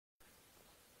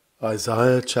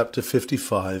Isaiah chapter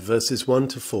 55, verses 1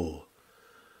 to 4.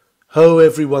 Ho,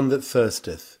 every one that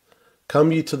thirsteth,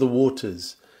 come ye to the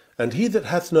waters, and he that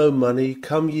hath no money,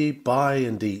 come ye, buy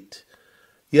and eat.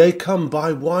 Yea, come,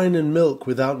 buy wine and milk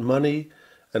without money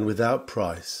and without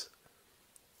price.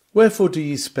 Wherefore do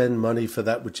ye spend money for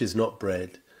that which is not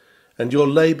bread, and your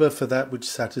labour for that which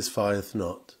satisfieth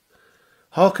not?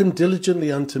 Hearken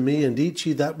diligently unto me, and eat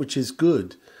ye that which is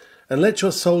good, and let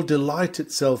your soul delight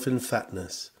itself in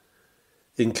fatness.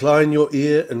 Incline your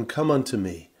ear and come unto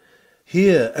me.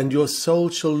 Hear, and your soul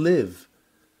shall live.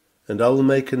 And I will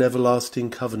make an everlasting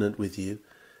covenant with you,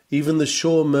 even the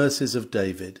sure mercies of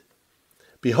David.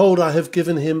 Behold, I have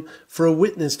given him for a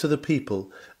witness to the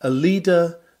people, a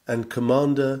leader and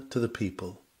commander to the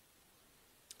people.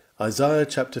 Isaiah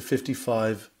chapter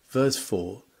 55, verse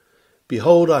 4.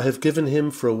 Behold, I have given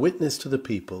him for a witness to the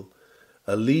people,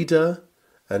 a leader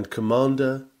and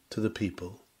commander to the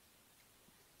people.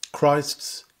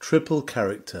 Christ's triple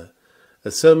character, a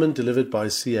sermon delivered by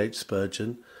C.H.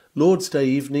 Spurgeon, Lord's Day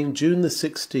evening, June the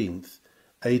 16th,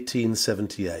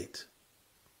 1878.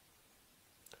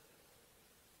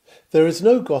 There is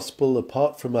no gospel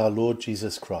apart from our Lord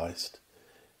Jesus Christ.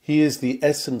 He is the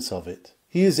essence of it.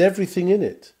 He is everything in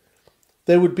it.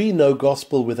 There would be no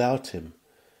gospel without him.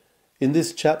 In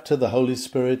this chapter, the Holy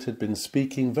Spirit had been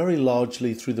speaking very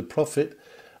largely through the prophet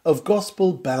of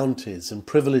gospel bounties and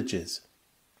privileges.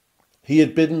 He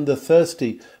had bidden the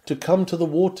thirsty to come to the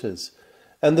waters,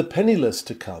 and the penniless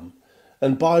to come,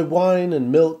 and buy wine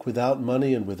and milk without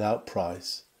money and without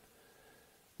price.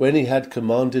 When he had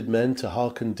commanded men to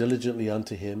hearken diligently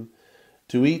unto him,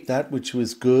 to eat that which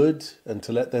was good, and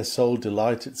to let their soul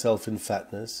delight itself in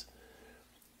fatness,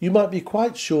 you might be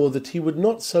quite sure that he would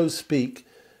not so speak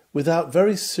without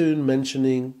very soon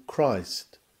mentioning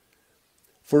Christ.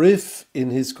 For if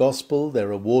in his gospel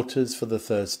there are waters for the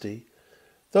thirsty,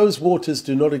 those waters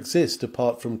do not exist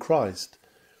apart from Christ.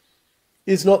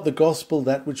 Is not the gospel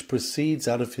that which proceeds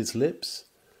out of his lips?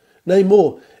 Nay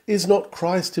more, is not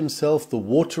Christ himself the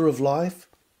water of life?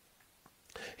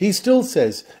 He still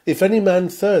says, If any man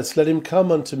thirst, let him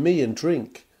come unto me and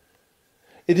drink.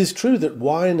 It is true that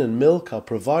wine and milk are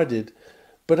provided,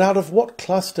 but out of what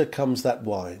cluster comes that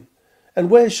wine? And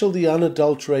where shall the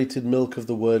unadulterated milk of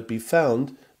the word be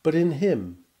found, but in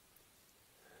him?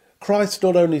 Christ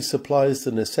not only supplies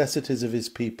the necessities of his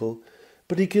people,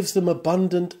 but he gives them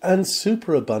abundant and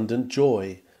superabundant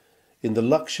joy in the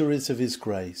luxuries of his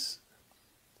grace.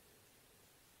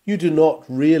 You do not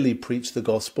really preach the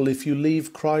gospel if you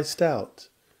leave Christ out.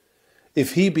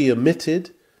 If he be omitted,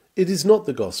 it is not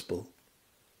the gospel.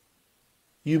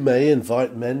 You may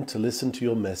invite men to listen to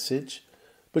your message,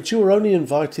 but you are only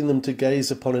inviting them to gaze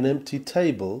upon an empty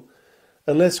table,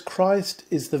 unless Christ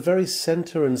is the very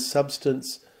centre and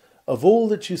substance of all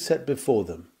that you set before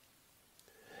them.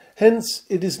 Hence,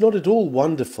 it is not at all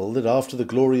wonderful that after the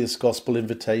glorious gospel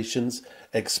invitations,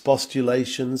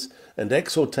 expostulations, and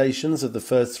exhortations of the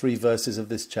first 3 verses of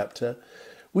this chapter,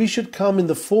 we should come in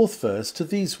the 4th verse to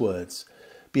these words,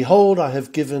 Behold, I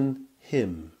have given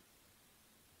him.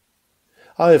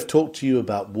 I have talked to you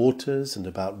about waters, and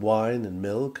about wine and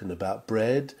milk, and about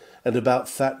bread, and about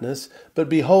fatness, but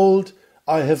behold,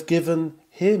 I have given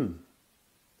him.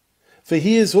 For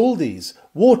he is all these,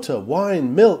 water,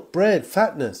 wine, milk, bread,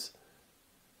 fatness.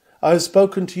 I have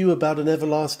spoken to you about an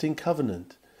everlasting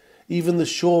covenant, even the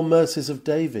sure mercies of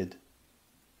David.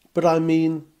 But I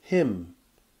mean him.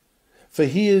 For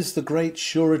he is the great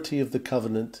surety of the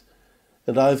covenant,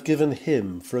 and I have given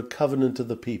him for a covenant of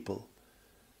the people.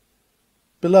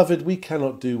 Beloved, we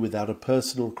cannot do without a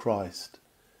personal Christ.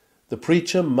 The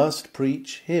preacher must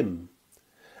preach him,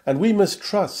 and we must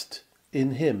trust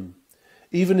in him,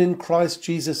 even in Christ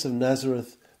Jesus of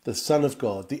Nazareth, the Son of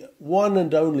God, the one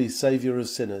and only Saviour of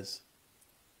sinners.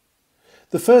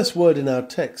 The first word in our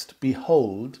text,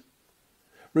 behold,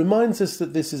 reminds us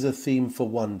that this is a theme for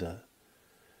wonder.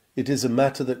 It is a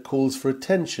matter that calls for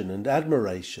attention and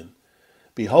admiration.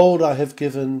 Behold, I have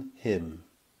given him.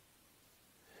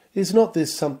 Is not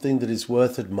this something that is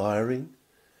worth admiring?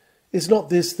 Is not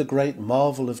this the great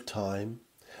marvel of time?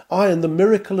 Aye, and the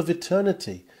miracle of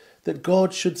eternity, that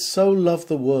God should so love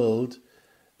the world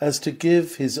as to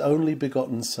give his only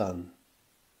begotten Son.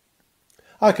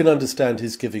 I can understand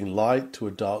his giving light to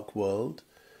a dark world.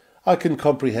 I can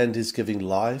comprehend his giving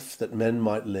life that men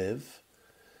might live.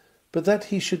 But that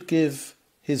he should give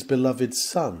his beloved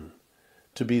Son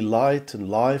to be light and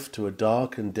life to a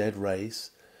dark and dead race,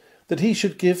 that he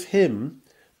should give him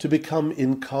to become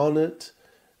incarnate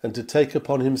and to take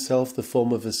upon himself the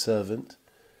form of a servant,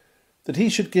 that he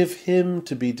should give him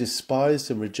to be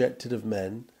despised and rejected of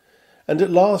men, and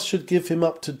at last should give him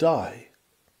up to die.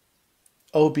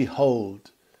 Oh,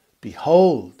 behold,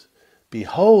 behold,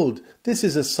 behold, this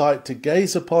is a sight to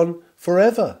gaze upon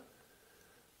forever.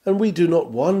 And we do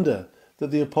not wonder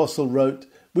that the apostle wrote,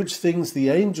 which things the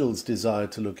angels desire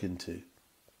to look into.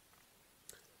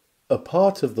 A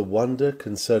part of the wonder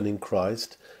concerning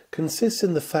Christ consists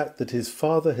in the fact that his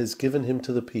Father has given him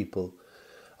to the people.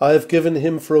 I have given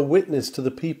him for a witness to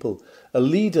the people, a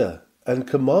leader and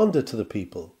commander to the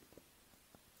people.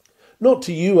 Not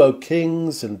to you, O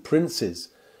kings and princes,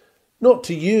 not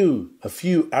to you, a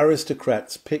few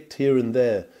aristocrats picked here and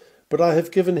there, but I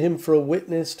have given him for a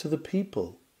witness to the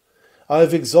people. I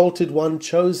have exalted one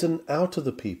chosen out of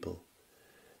the people.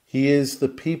 He is the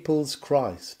people's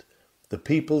Christ, the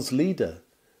people's leader,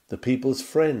 the people's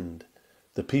friend,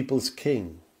 the people's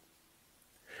king.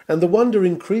 And the wonder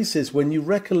increases when you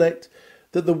recollect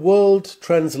that the word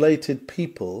translated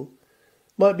people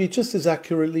might be just as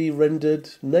accurately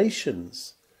rendered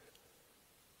nations.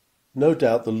 No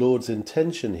doubt the Lord's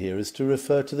intention here is to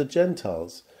refer to the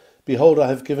Gentiles. Behold, I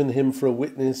have given him for a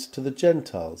witness to the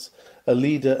Gentiles, a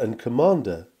leader and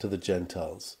commander to the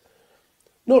Gentiles.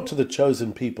 Not to the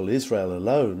chosen people Israel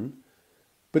alone,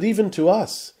 but even to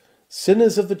us,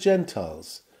 sinners of the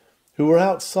Gentiles, who were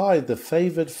outside the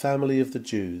favoured family of the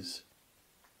Jews.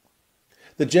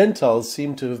 The Gentiles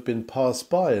seem to have been passed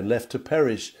by and left to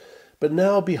perish, but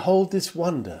now behold this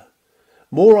wonder.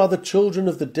 More are the children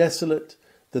of the desolate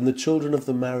than the children of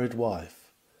the married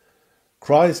wife.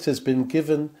 Christ has been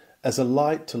given as a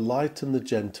light to lighten the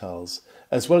Gentiles,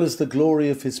 as well as the glory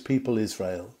of his people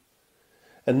Israel.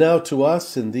 And now to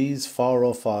us in these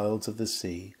far-off isles of the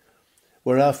sea,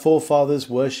 where our forefathers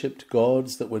worshipped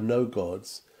gods that were no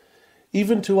gods,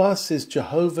 even to us is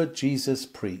Jehovah Jesus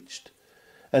preached,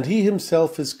 and he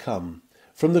himself has come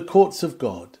from the courts of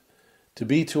God to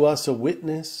be to us a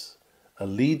witness, a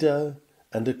leader,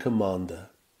 and a commander.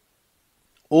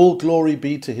 All glory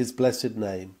be to his blessed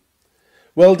name.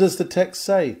 Well does the text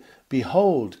say,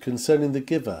 behold, concerning the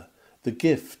giver, the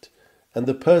gift, and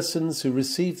the persons who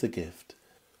receive the gift.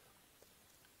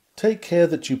 Take care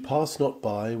that you pass not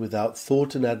by without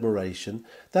thought and admiration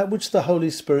that which the Holy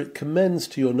Spirit commends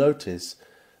to your notice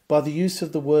by the use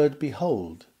of the word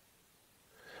behold.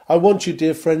 I want you,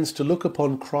 dear friends, to look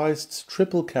upon Christ's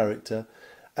triple character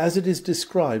as it is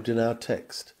described in our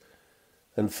text.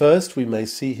 And first we may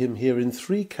see him here in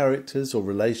three characters or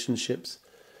relationships,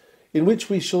 in which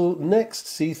we shall next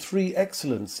see three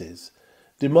excellencies,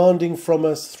 demanding from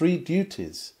us three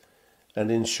duties, and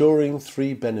ensuring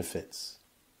three benefits.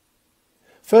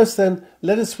 First then,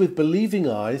 let us with believing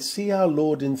eyes see our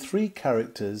Lord in three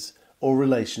characters or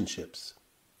relationships.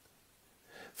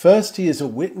 First, he is a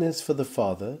witness for the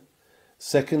Father.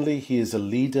 Secondly, he is a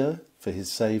leader for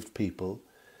his saved people.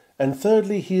 And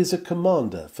thirdly, he is a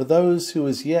commander for those who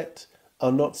as yet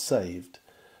are not saved,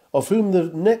 of whom the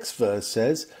next verse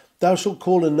says, Thou shalt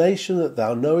call a nation that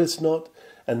thou knowest not,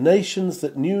 and nations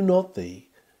that knew not thee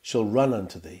shall run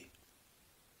unto thee.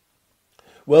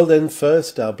 Well then,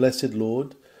 first, our blessed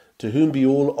Lord, to whom be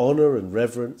all honour and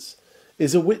reverence,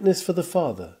 is a witness for the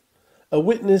Father, a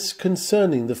witness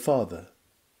concerning the Father.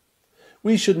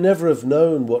 We should never have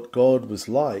known what God was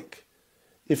like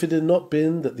if it had not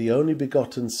been that the only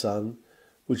begotten Son,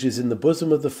 which is in the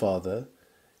bosom of the Father,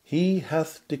 he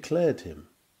hath declared him.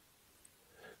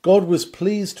 God was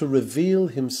pleased to reveal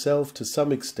himself to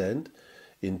some extent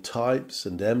in types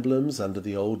and emblems under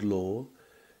the old law,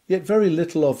 yet very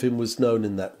little of him was known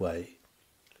in that way.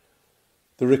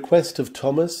 The request of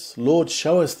Thomas, Lord,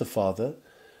 show us the Father,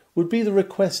 would be the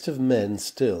request of men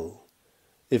still,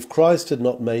 if Christ had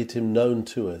not made him known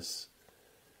to us.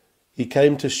 He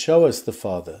came to show us the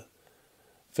Father,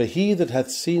 for he that hath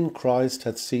seen Christ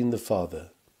hath seen the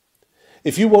Father.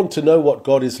 If you want to know what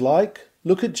God is like,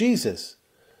 look at Jesus.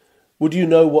 Would you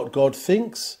know what God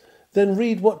thinks? Then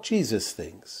read what Jesus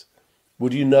thinks.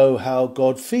 Would you know how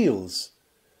God feels?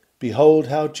 Behold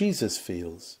how Jesus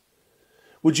feels.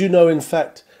 Would you know, in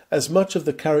fact, as much of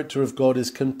the character of God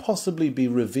as can possibly be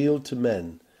revealed to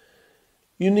men?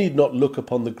 You need not look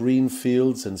upon the green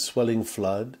fields and swelling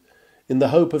flood, in the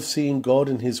hope of seeing God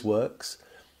in his works,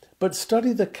 but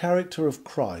study the character of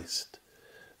Christ,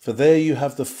 for there you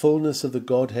have the fullness of the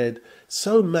Godhead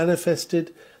so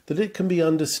manifested that it can be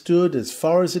understood as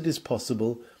far as it is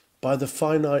possible by the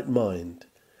finite mind.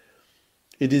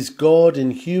 It is God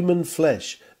in human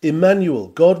flesh, Emmanuel,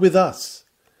 God with us,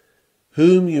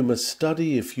 whom you must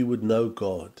study if you would know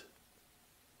God.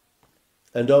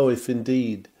 And oh, if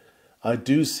indeed I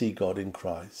do see God in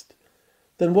Christ,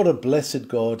 then what a blessed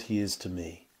God he is to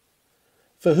me.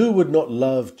 For who would not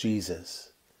love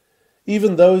Jesus?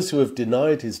 Even those who have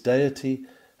denied his deity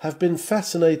have been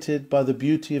fascinated by the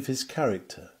beauty of his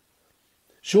character.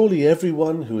 Surely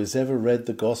everyone who has ever read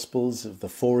the Gospels of the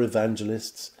four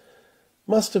evangelists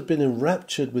must have been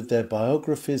enraptured with their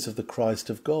biographies of the Christ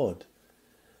of God.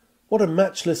 What a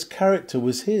matchless character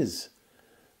was his!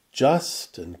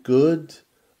 Just and good,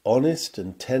 honest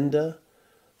and tender,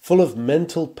 full of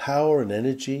mental power and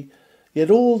energy, yet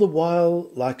all the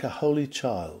while like a holy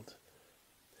child.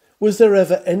 Was there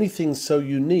ever anything so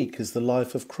unique as the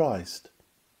life of Christ?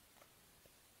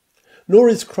 Nor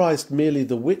is Christ merely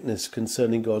the witness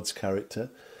concerning God's character,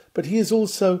 but he is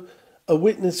also a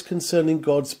witness concerning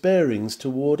God's bearings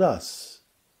toward us.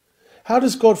 How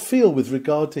does God feel with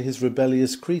regard to his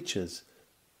rebellious creatures?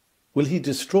 Will he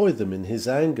destroy them in his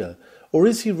anger, or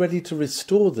is he ready to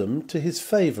restore them to his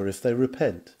favour if they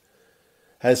repent?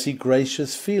 Has he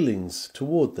gracious feelings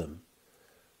toward them?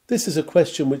 This is a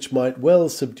question which might well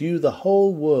subdue the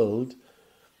whole world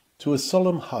to a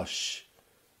solemn hush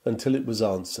until it was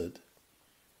answered.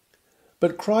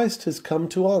 But Christ has come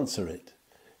to answer it.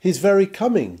 His very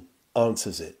coming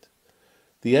answers it.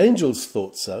 The angels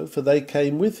thought so, for they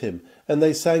came with him, and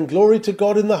they sang, "Glory to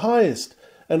God in the highest,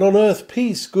 and on earth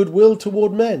peace, goodwill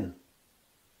toward men."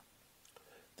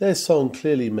 Their song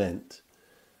clearly meant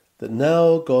that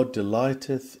now God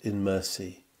delighteth in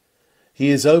mercy. He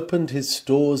has opened his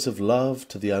stores of love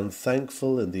to the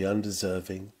unthankful and the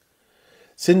undeserving.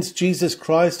 Since Jesus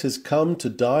Christ has come to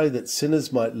die that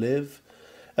sinners might live,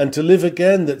 and to live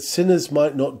again that sinners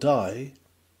might not die,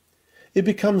 it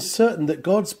becomes certain that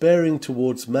God's bearing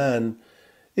towards man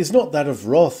is not that of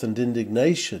wrath and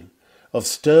indignation, of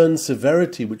stern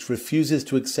severity which refuses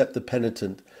to accept the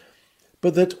penitent,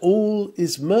 but that all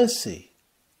is mercy,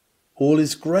 all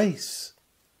is grace,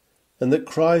 and that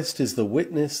Christ is the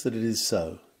witness that it is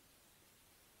so.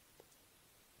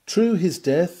 True, his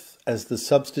death as the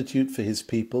substitute for his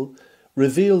people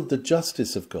revealed the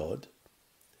justice of God,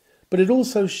 but it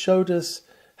also showed us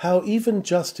how even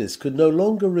justice could no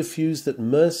longer refuse that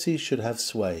mercy should have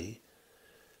sway,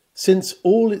 since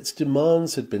all its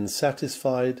demands had been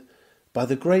satisfied by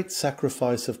the great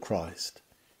sacrifice of Christ.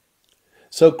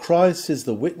 So Christ is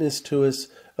the witness to us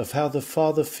of how the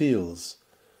Father feels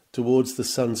towards the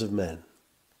sons of men.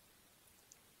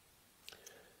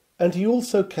 And he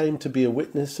also came to be a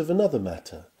witness of another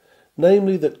matter,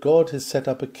 namely that God has set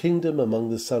up a kingdom among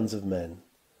the sons of men.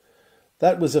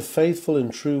 That was a faithful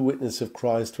and true witness of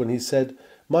Christ when he said,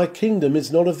 "My kingdom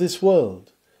is not of this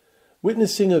world,"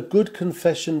 witnessing a good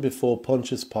confession before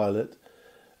Pontius Pilate,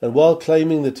 and while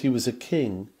claiming that he was a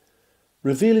king,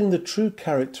 revealing the true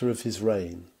character of his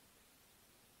reign.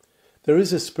 There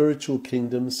is a spiritual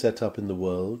kingdom set up in the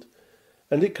world,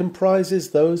 and it comprises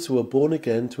those who are born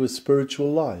again to a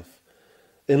spiritual life,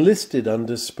 enlisted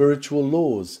under spiritual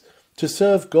laws, to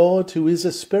serve God who is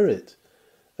a spirit,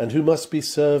 and who must be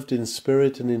served in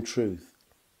spirit and in truth.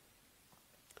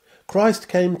 Christ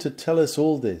came to tell us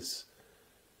all this.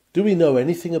 Do we know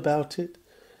anything about it?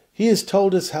 He has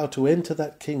told us how to enter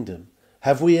that kingdom.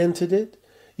 Have we entered it?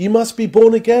 "Ye must be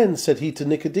born again," said he to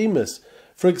Nicodemus,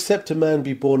 "for except a man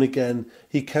be born again,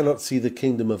 he cannot see the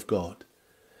kingdom of God.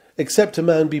 Except a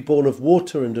man be born of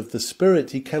water and of the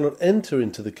Spirit, he cannot enter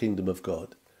into the kingdom of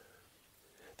God."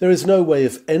 There is no way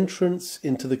of entrance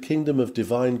into the kingdom of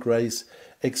divine grace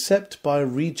except by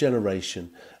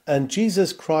regeneration, and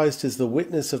Jesus Christ is the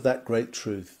witness of that great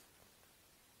truth.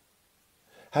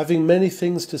 Having many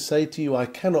things to say to you, I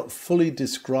cannot fully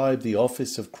describe the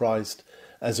office of Christ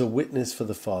as a witness for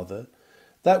the Father.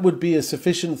 That would be a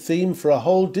sufficient theme for a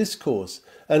whole discourse,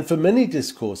 and for many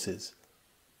discourses.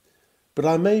 But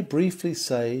I may briefly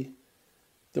say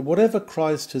that whatever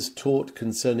Christ has taught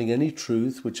concerning any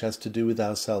truth which has to do with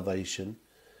our salvation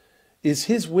is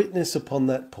his witness upon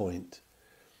that point.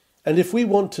 And if we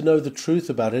want to know the truth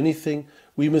about anything,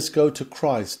 we must go to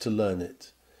Christ to learn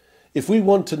it. If we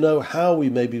want to know how we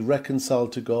may be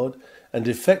reconciled to God and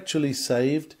effectually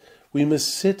saved, we must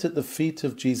sit at the feet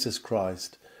of Jesus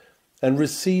Christ and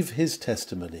receive his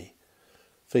testimony,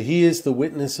 for he is the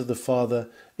witness of the Father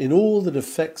in all that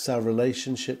affects our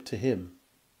relationship to him.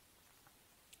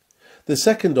 The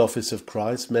second office of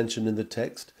Christ mentioned in the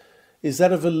text is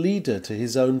that of a leader to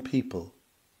his own people.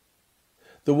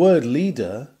 The word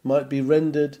leader might be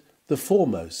rendered the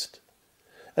foremost.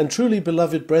 And truly,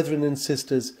 beloved brethren and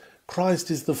sisters, Christ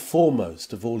is the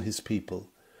foremost of all his people,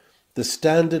 the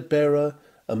standard bearer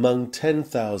among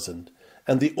 10,000,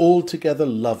 and the altogether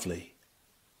lovely.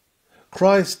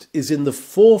 Christ is in the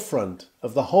forefront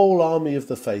of the whole army of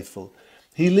the faithful.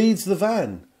 He leads the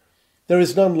van. There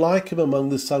is none like him among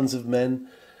the sons of men,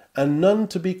 and none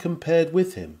to be compared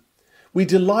with him. We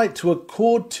delight to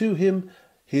accord to him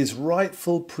his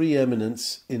rightful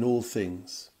preeminence in all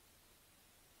things.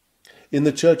 In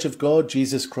the Church of God,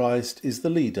 Jesus Christ is the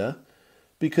leader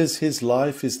because his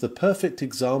life is the perfect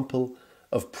example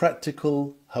of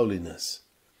practical holiness.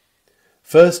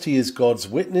 First, he is God's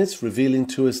witness, revealing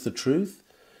to us the truth.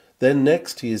 Then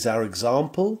next, he is our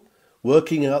example,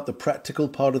 working out the practical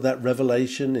part of that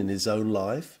revelation in his own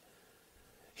life.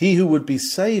 He who would be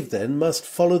saved then must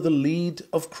follow the lead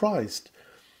of Christ.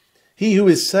 He who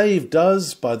is saved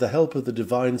does, by the help of the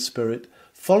divine Spirit,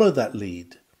 follow that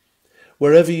lead.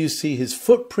 Wherever you see his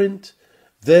footprint,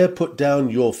 there put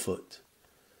down your foot.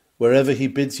 Wherever he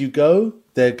bids you go,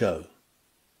 there go.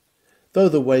 Though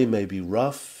the way may be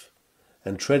rough,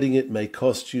 and treading it may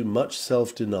cost you much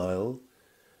self-denial,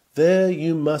 there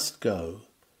you must go.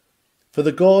 For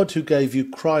the God who gave you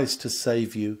Christ to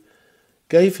save you,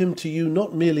 gave him to you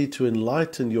not merely to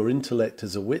enlighten your intellect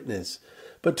as a witness,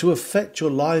 but to affect your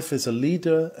life as a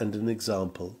leader and an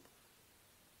example.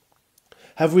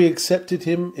 Have we accepted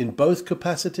him in both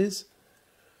capacities?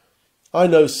 I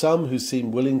know some who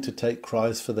seem willing to take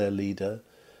Christ for their leader,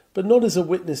 but not as a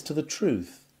witness to the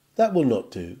truth. That will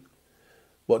not do.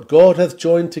 What God hath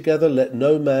joined together, let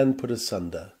no man put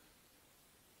asunder.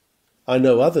 I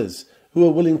know others who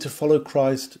are willing to follow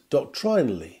Christ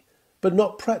doctrinally, but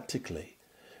not practically.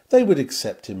 They would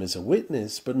accept him as a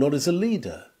witness, but not as a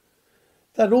leader.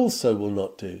 That also will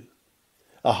not do.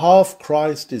 A half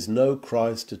Christ is no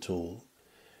Christ at all.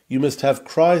 You must have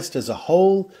Christ as a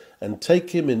whole and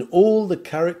take him in all the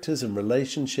characters and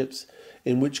relationships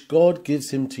in which God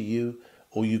gives him to you,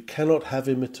 or you cannot have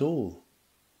him at all.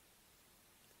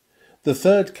 The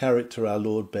third character our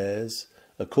Lord bears,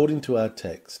 according to our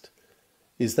text,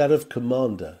 is that of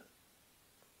commander.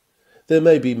 There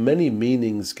may be many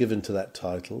meanings given to that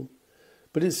title,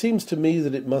 but it seems to me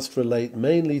that it must relate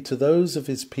mainly to those of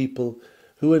his people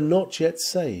who are not yet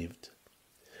saved.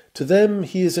 To them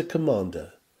he is a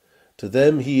commander. To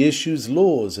them he issues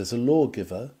laws as a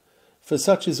lawgiver, for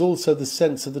such is also the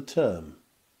sense of the term.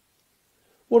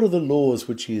 What are the laws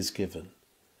which he has given?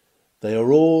 They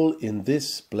are all in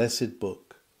this blessed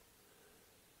book.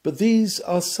 But these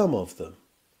are some of them.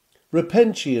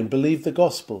 Repent ye and believe the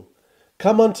gospel.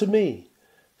 Come unto me.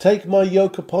 Take my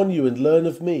yoke upon you and learn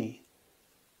of me.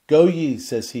 Go ye,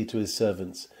 says he to his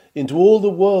servants, into all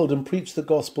the world and preach the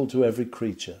gospel to every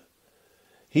creature.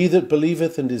 He that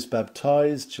believeth and is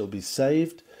baptized shall be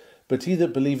saved, but he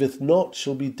that believeth not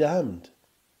shall be damned.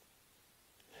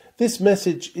 This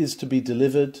message is to be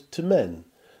delivered to men,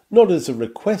 not as a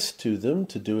request to them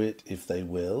to do it if they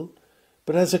will,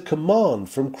 but as a command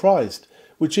from Christ,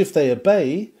 which if they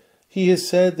obey, he has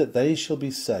said that they shall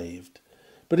be saved.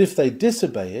 But if they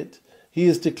disobey it, he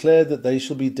has declared that they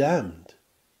shall be damned.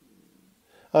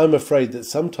 I am afraid that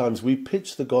sometimes we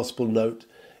pitch the gospel note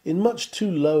in much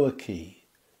too low a key.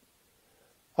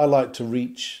 I like to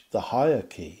reach the higher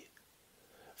key,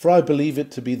 for I believe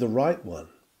it to be the right one.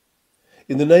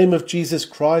 In the name of Jesus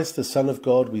Christ, the Son of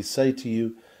God, we say to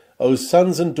you, O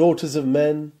sons and daughters of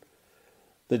men,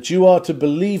 that you are to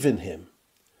believe in him,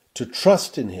 to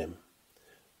trust in him,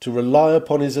 to rely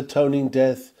upon his atoning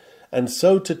death, and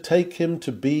so to take him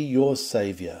to be your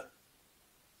Saviour.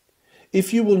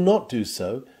 If you will not do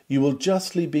so, you will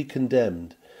justly be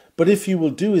condemned, but if you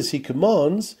will do as he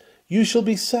commands, you shall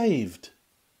be saved.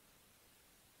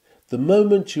 The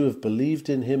moment you have believed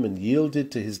in him and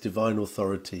yielded to his divine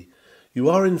authority, you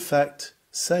are in fact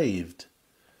saved.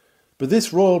 But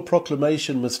this royal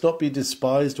proclamation must not be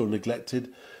despised or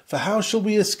neglected, for how shall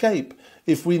we escape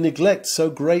if we neglect so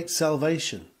great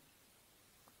salvation?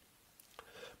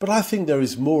 But I think there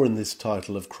is more in this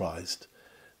title of Christ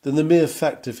than the mere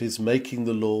fact of his making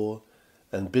the law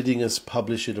and bidding us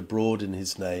publish it abroad in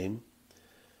his name.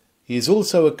 He is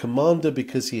also a commander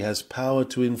because he has power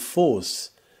to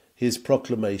enforce his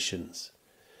proclamations.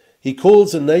 He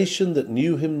calls a nation that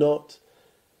knew him not,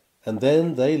 and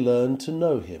then they learn to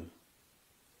know him.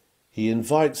 He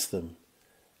invites them,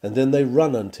 and then they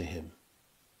run unto him.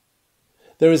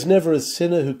 There is never a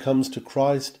sinner who comes to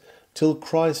Christ till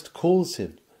Christ calls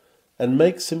him and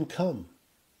makes him come.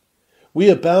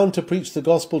 We are bound to preach the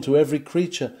gospel to every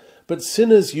creature, but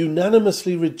sinners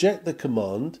unanimously reject the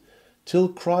command till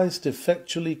Christ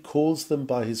effectually calls them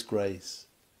by his grace.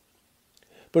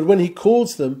 But when he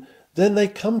calls them, then they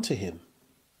come to him.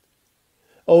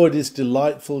 Oh, it is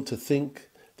delightful to think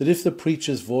that if the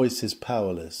preacher's voice is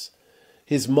powerless,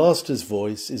 his master's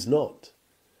voice is not.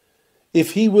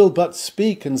 If he will but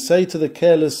speak and say to the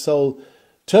careless soul,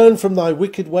 "Turn from thy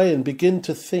wicked way and begin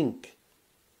to think,"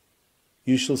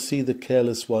 you shall see the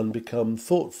careless one become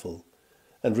thoughtful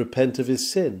and repent of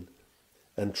his sin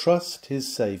and trust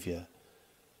his Saviour.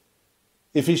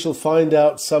 If he shall find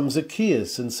out some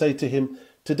Zacchaeus and say to him,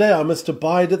 "Today I must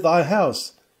abide at thy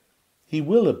house," he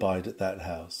will abide at that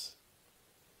house.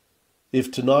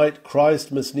 If tonight Christ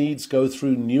must needs go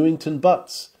through Newington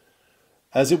Butts,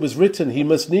 as it was written, he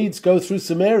must needs go through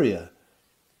Samaria,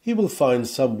 he will find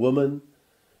some woman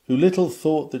who little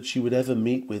thought that she would ever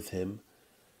meet with him,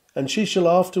 and she shall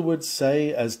afterwards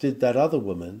say, as did that other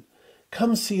woman,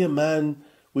 "Come see a man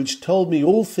which told me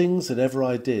all things that ever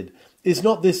I did. Is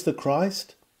not this the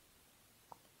Christ?"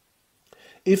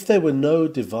 If there were no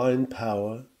divine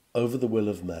power over the will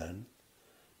of man,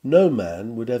 no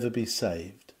man would ever be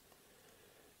saved.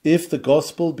 If the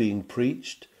gospel being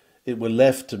preached, it were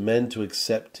left to men to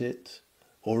accept it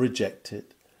or reject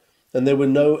it, and there were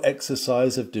no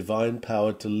exercise of divine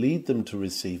power to lead them to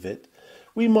receive it,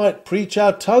 we might preach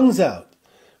our tongues out,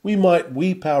 we might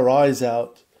weep our eyes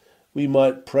out, we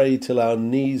might pray till our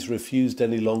knees refused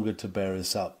any longer to bear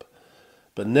us up,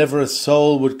 but never a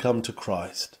soul would come to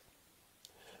Christ.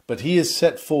 But he is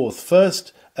set forth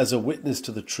first as a witness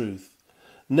to the truth,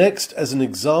 next as an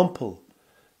example,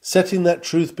 setting that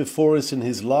truth before us in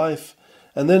his life,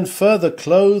 and then further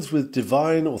clothed with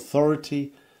divine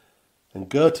authority and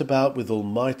girt about with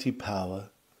almighty power,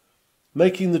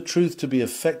 making the truth to be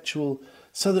effectual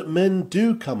so that men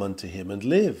do come unto him and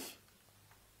live.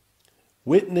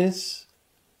 Witness,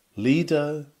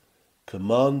 leader,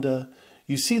 commander,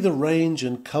 you see the range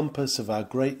and compass of our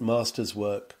great Master's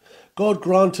work. God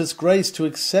grant us grace to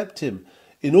accept him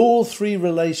in all three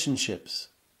relationships.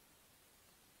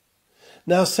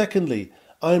 Now, secondly,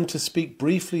 I am to speak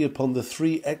briefly upon the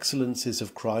three excellencies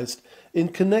of Christ in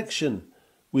connection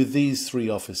with these three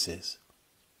offices.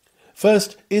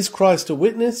 First, is Christ a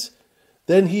witness?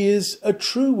 Then he is a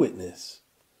true witness.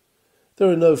 There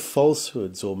are no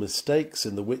falsehoods or mistakes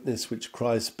in the witness which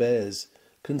Christ bears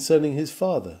concerning his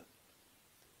Father.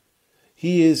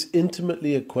 He is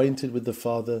intimately acquainted with the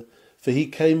Father, for he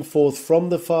came forth from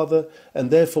the Father, and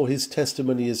therefore his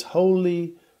testimony is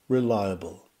wholly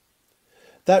reliable.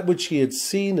 That which he had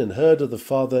seen and heard of the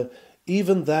Father,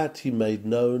 even that he made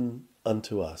known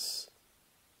unto us.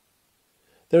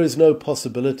 There is no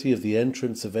possibility of the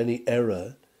entrance of any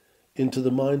error into the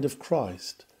mind of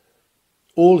Christ.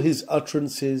 All his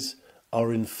utterances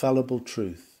are infallible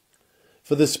truth,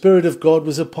 for the Spirit of God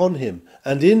was upon him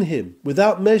and in him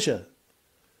without measure.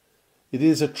 It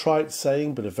is a trite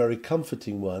saying, but a very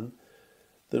comforting one,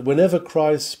 that whenever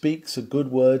Christ speaks a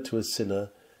good word to a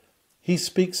sinner, he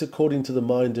speaks according to the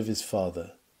mind of his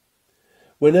Father.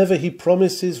 Whenever he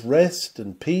promises rest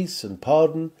and peace and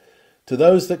pardon to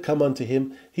those that come unto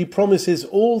him, he promises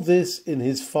all this in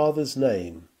his Father's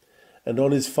name and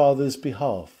on his Father's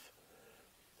behalf.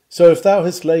 So if thou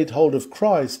hast laid hold of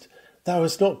Christ, thou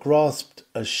hast not grasped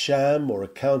a sham or a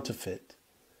counterfeit.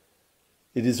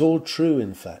 It is all true,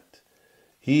 in fact.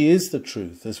 He is the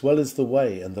truth as well as the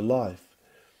way and the life.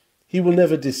 He will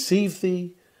never deceive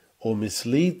thee or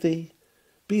mislead thee.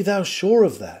 Be thou sure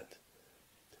of that.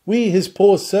 We, his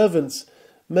poor servants,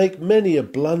 make many a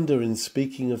blunder in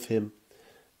speaking of him,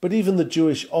 but even the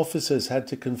Jewish officers had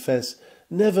to confess,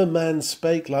 never man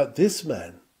spake like this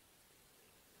man.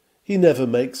 He never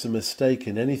makes a mistake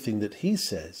in anything that he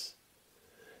says.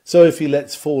 So if he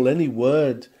lets fall any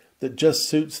word that just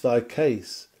suits thy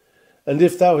case, and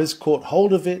if thou hast caught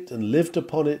hold of it and lived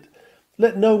upon it,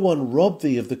 let no one rob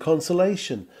thee of the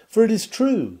consolation, for it is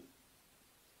true.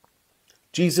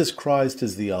 Jesus Christ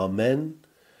is the Amen,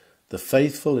 the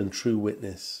faithful and true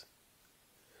witness.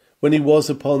 When he was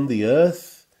upon the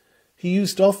earth, he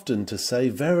used often to say,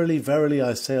 Verily, verily,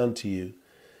 I say unto you,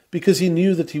 because he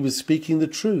knew that he was speaking the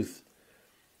truth,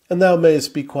 and thou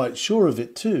mayest be quite sure of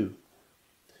it too.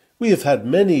 We have had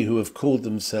many who have called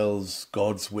themselves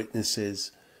God's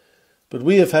witnesses, but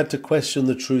we have had to question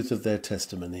the truth of their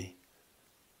testimony.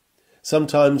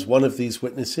 Sometimes one of these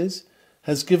witnesses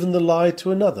has given the lie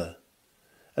to another,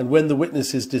 and when the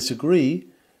witnesses disagree,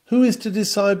 who is to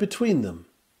decide between them?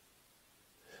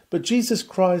 But Jesus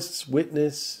Christ's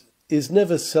witness is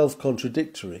never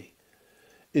self-contradictory.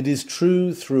 It is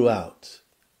true throughout.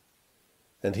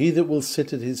 And he that will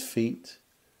sit at his feet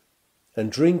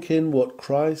and drink in what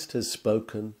Christ has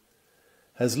spoken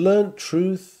has learnt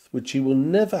truth which he will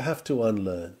never have to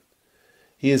unlearn.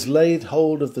 He has laid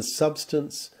hold of the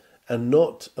substance and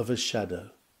not of a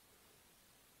shadow.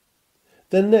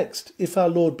 Then next, if our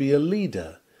Lord be a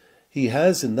leader, he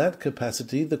has in that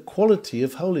capacity the quality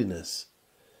of holiness.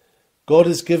 God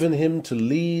has given him to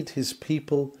lead his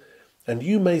people, and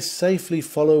you may safely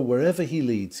follow wherever he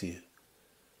leads you.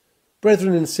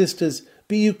 Brethren and sisters,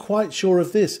 be you quite sure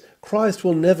of this: Christ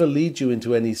will never lead you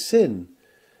into any sin,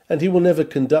 and he will never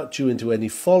conduct you into any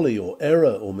folly or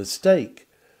error or mistake.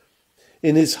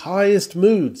 In his highest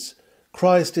moods,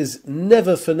 Christ is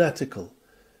never fanatical,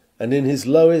 and in his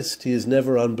lowest he is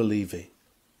never unbelieving.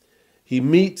 He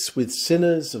meets with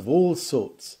sinners of all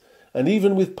sorts, and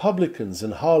even with publicans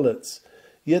and harlots,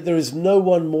 yet there is no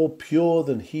one more pure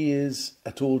than he is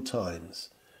at all times.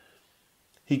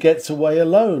 He gets away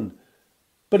alone,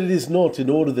 but it is not in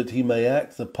order that he may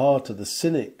act the part of the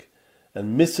cynic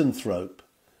and misanthrope,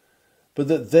 but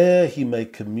that there he may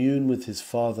commune with his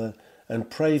Father and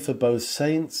pray for both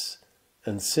saints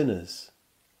and sinners.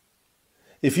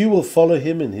 If you will follow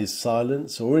him in his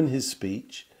silence or in his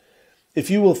speech,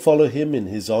 if you will follow him in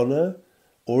his honour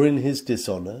or in his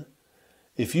dishonour,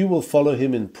 if you will follow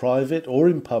him in private or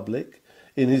in public,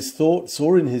 in his thoughts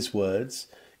or in his words,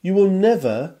 you will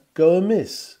never go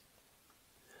amiss.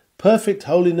 Perfect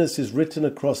holiness is written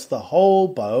across the whole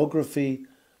biography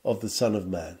of the Son of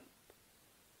Man.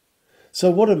 So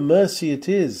what a mercy it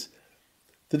is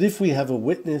that if we have a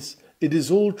witness, it is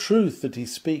all truth that he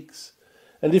speaks,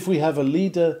 and if we have a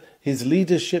leader, his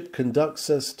leadership conducts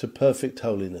us to perfect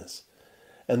holiness,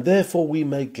 and therefore we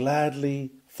may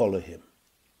gladly follow him.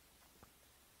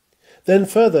 Then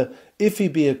further, if he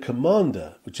be a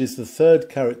commander, which is the third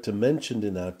character mentioned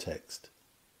in our text,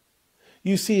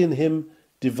 you see in him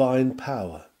divine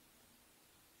power.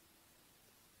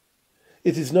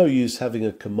 It is no use having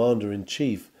a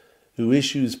commander-in-chief who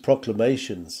issues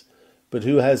proclamations, but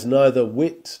who has neither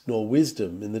wit nor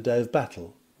wisdom in the day of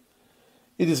battle.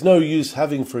 It is no use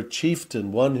having for a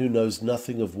chieftain one who knows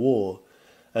nothing of war,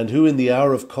 and who in the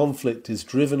hour of conflict is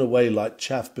driven away like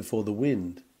chaff before the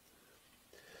wind.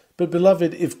 But,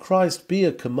 beloved, if Christ be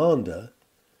a commander,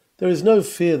 there is no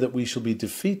fear that we shall be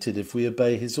defeated if we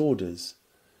obey his orders.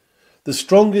 The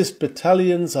strongest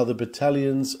battalions are the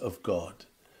battalions of God.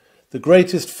 The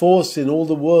greatest force in all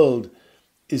the world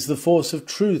is the force of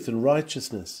truth and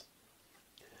righteousness.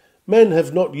 Men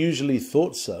have not usually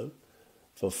thought so,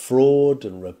 for fraud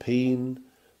and rapine,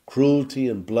 cruelty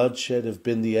and bloodshed have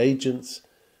been the agents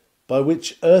by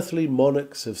which earthly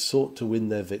monarchs have sought to win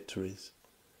their victories.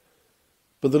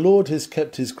 But the Lord has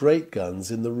kept his great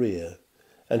guns in the rear,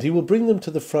 and he will bring them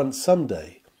to the front some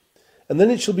day, and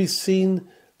then it shall be seen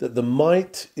that the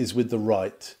might is with the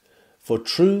right, for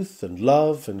truth and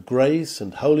love and grace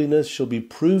and holiness shall be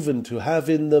proven to have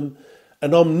in them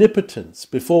an omnipotence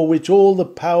before which all the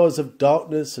powers of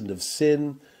darkness and of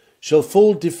sin shall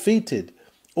fall defeated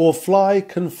or fly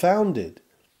confounded.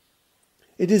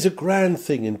 It is a grand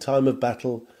thing in time of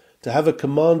battle to have a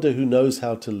commander who knows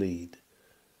how to lead.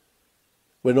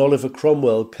 When Oliver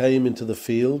Cromwell came into the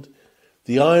field,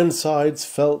 the Ironsides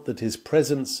felt that his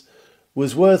presence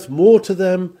was worth more to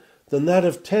them than that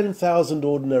of 10,000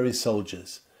 ordinary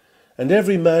soldiers, and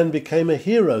every man became a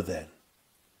hero then.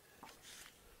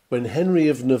 When Henry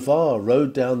of Navarre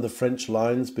rode down the French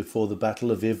lines before the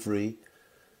Battle of Ivry,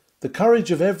 the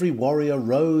courage of every warrior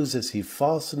rose as he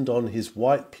fastened on his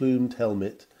white-plumed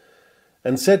helmet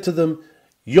and said to them,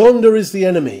 "Yonder is the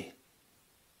enemy.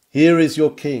 Here is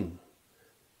your king.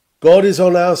 God is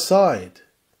on our side.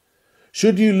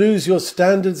 Should you lose your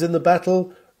standards in the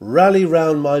battle, rally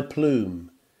round my plume.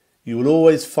 You will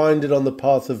always find it on the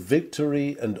path of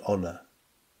victory and honour."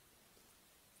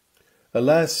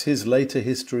 Alas, his later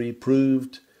history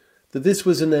proved that this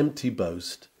was an empty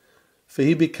boast, for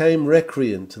he became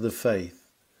recreant to the faith.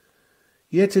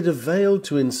 Yet it availed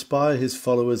to inspire his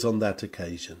followers on that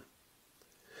occasion.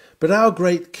 But our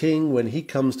great King, when he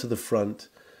comes to the front,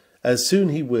 as soon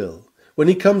he will, when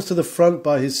he comes to the front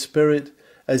by his Spirit,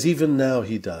 as even now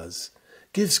he does,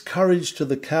 gives courage to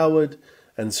the coward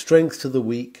and strength to the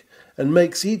weak, and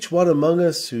makes each one among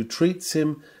us who treats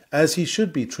him as he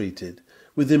should be treated,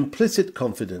 with implicit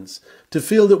confidence, to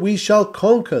feel that we shall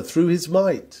conquer through his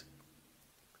might.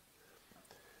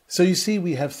 So you see,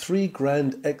 we have three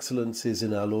grand excellencies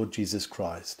in our Lord Jesus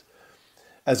Christ.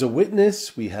 As a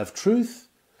witness, we have truth.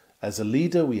 As a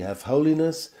leader, we have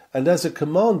holiness. And as a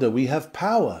commander, we have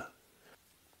power.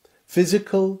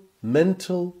 Physical,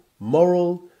 mental,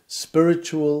 moral,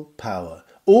 spiritual power.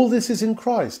 All this is in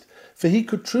Christ, for he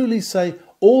could truly say,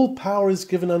 "All power is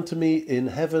given unto me in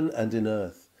heaven and in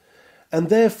earth." And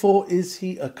therefore is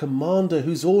he a commander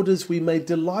whose orders we may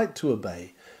delight to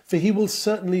obey, for he will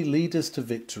certainly lead us to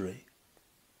victory.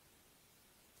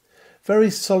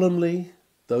 Very solemnly,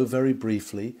 though very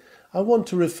briefly, I want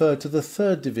to refer to the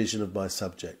third division of my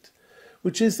subject,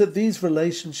 which is that these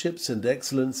relationships and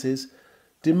excellencies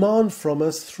demand from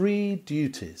us three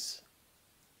duties.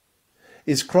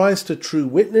 Is Christ a true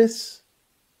witness?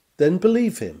 Then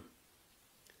believe him.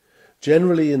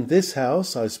 Generally in this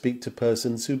house I speak to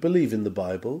persons who believe in the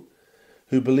Bible,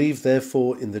 who believe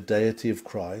therefore in the deity of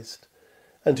Christ,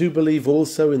 and who believe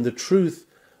also in the truth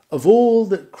of all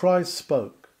that Christ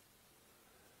spoke.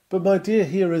 But my dear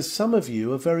hearers, some of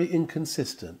you are very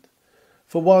inconsistent.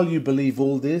 For while you believe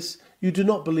all this, you do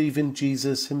not believe in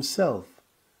Jesus himself.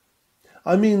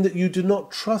 I mean that you do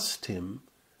not trust him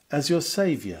as your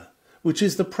Saviour, which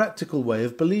is the practical way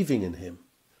of believing in him.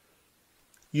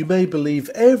 You may believe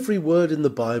every word in the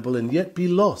Bible and yet be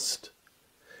lost.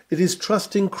 It is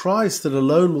trusting Christ that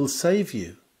alone will save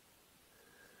you.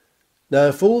 Now,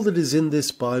 if all that is in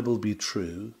this Bible be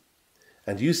true,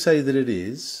 and you say that it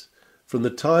is, from the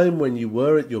time when you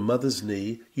were at your mother's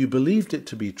knee, you believed it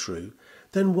to be true,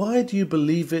 then why do you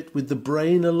believe it with the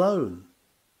brain alone?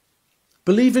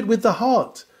 Believe it with the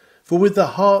heart, for with the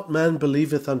heart man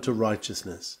believeth unto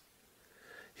righteousness.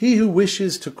 He who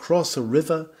wishes to cross a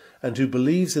river and who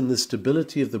believes in the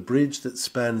stability of the bridge that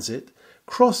spans it,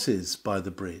 crosses by the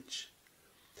bridge.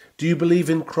 Do you believe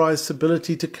in Christ's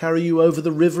ability to carry you over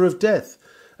the river of death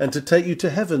and to take you to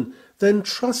heaven? Then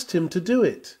trust him to do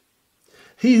it.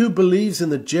 He who believes in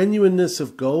the genuineness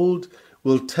of gold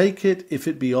will take it if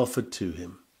it be offered to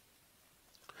him.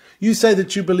 You say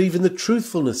that you believe in the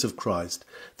truthfulness of Christ.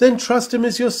 Then trust him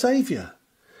as your Saviour.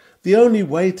 The only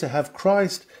way to have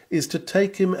Christ is to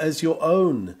take him as your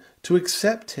own, to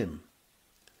accept him.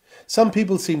 Some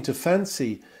people seem to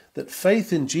fancy that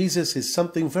faith in Jesus is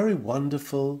something very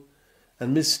wonderful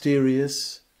and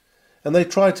mysterious, and they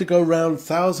try to go round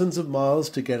thousands of miles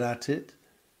to get at it.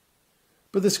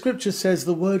 But the Scripture says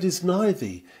the word is nigh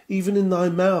thee, even in thy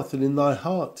mouth and in thy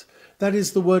heart. That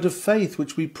is the word of faith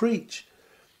which we preach.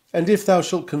 And if thou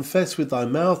shalt confess with thy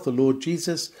mouth the Lord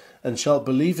Jesus, and shalt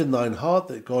believe in thine heart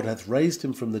that God hath raised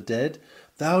him from the dead,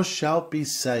 thou shalt be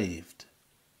saved.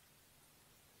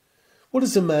 What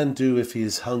does a man do if he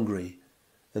is hungry,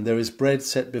 and there is bread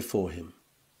set before him?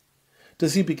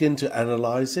 Does he begin to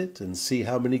analyze it and see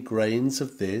how many grains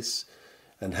of this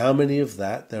and how many of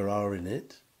that there are in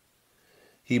it?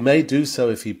 He may do so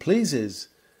if he pleases,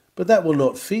 but that will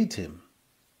not feed him.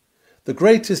 The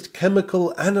greatest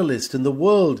chemical analyst in the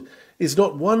world is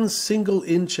not one single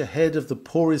inch ahead of the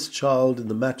poorest child in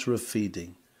the matter of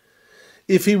feeding.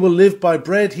 If he will live by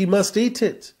bread, he must eat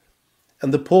it,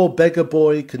 and the poor beggar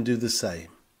boy can do the same.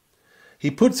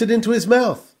 He puts it into his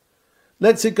mouth,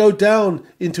 lets it go down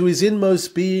into his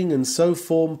inmost being, and so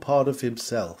form part of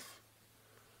himself.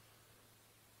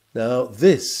 Now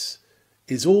this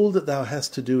is all that thou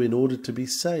hast to do in order to be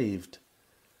saved.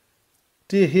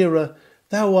 Dear hearer,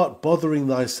 thou art bothering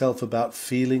thyself about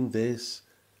feeling this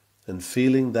and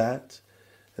feeling that,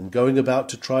 and going about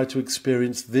to try to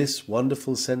experience this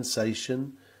wonderful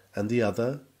sensation and the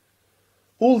other.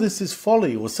 All this is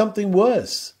folly, or something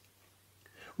worse.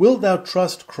 Wilt thou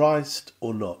trust Christ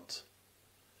or not?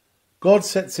 God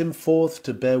sets him forth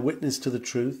to bear witness to the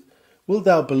truth. Wilt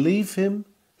thou believe him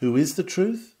who is the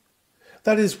truth?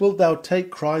 That is, wilt thou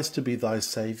take Christ to be thy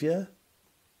Saviour?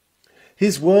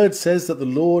 His word says that the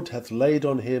Lord hath laid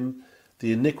on him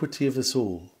the iniquity of us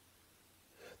all.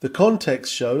 The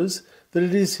context shows that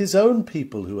it is his own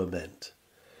people who are meant,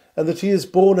 and that he has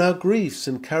borne our griefs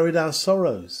and carried our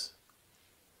sorrows.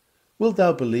 Wilt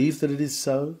thou believe that it is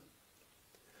so?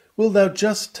 Wilt thou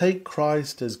just take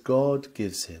Christ as God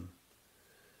gives him?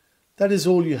 That is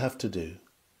all you have to do.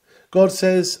 God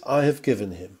says, I have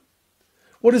given him.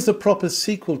 What is the proper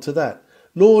sequel to that?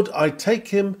 Lord, I take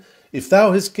him, if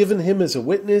thou hast given him as a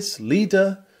witness,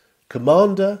 leader,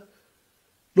 commander.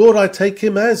 Lord, I take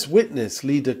him as witness,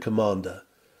 leader, commander,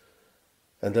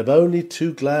 and am only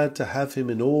too glad to have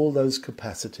him in all those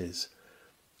capacities.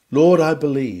 Lord, I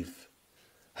believe.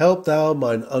 Help thou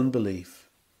mine unbelief.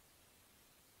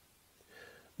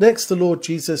 Next, the Lord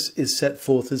Jesus is set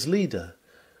forth as leader.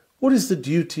 What is the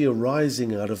duty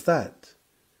arising out of that?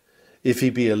 If he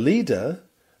be a leader,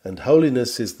 and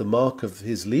holiness is the mark of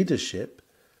his leadership,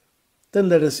 then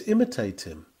let us imitate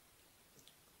him.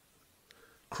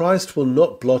 Christ will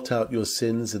not blot out your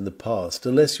sins in the past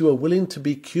unless you are willing to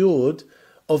be cured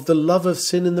of the love of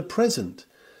sin in the present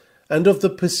and of the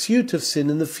pursuit of sin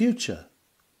in the future.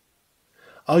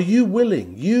 Are you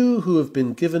willing, you who have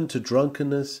been given to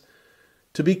drunkenness,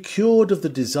 to be cured of the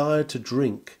desire to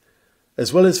drink,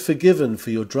 as well as forgiven for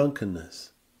your drunkenness?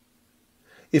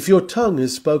 If your tongue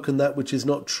has spoken that which is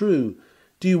not true,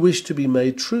 do you wish to be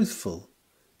made truthful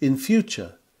in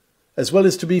future, as well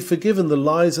as to be forgiven the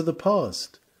lies of the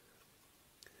past?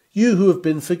 You who have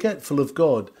been forgetful of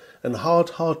God and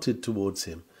hard-hearted towards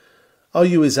him, are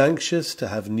you as anxious to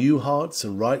have new hearts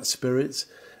and right spirits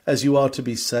as you are to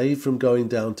be saved from going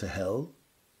down to hell?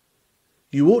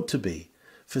 You ought to be,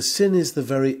 for sin is the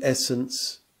very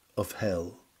essence of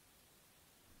hell.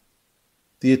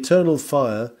 The eternal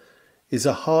fire is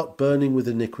a heart burning with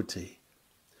iniquity.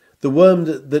 The worm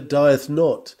that dieth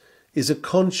not is a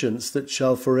conscience that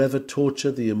shall forever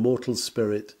torture the immortal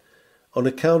spirit on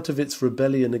account of its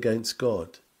rebellion against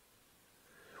God.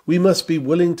 We must be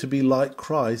willing to be like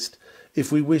Christ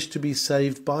if we wish to be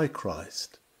saved by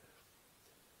Christ.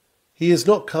 He has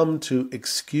not come to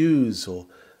excuse or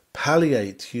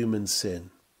palliate human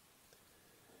sin.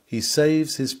 He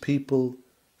saves his people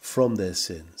from their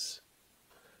sins.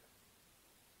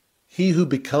 He who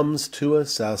becomes to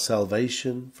us our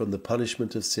salvation from the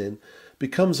punishment of sin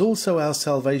becomes also our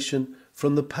salvation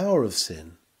from the power of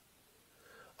sin.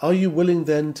 Are you willing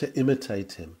then to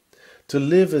imitate him, to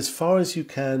live as far as you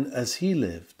can as he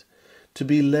lived, to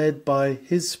be led by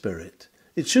his Spirit?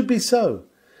 It should be so.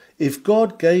 If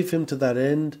God gave him to that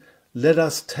end, let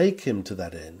us take him to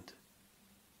that end.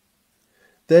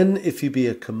 Then, if he be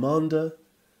a commander,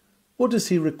 what does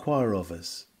he require of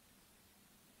us?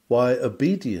 Why,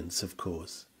 obedience, of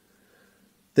course.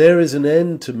 There is an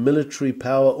end to military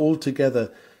power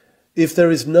altogether if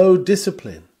there is no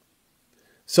discipline.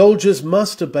 Soldiers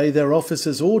must obey their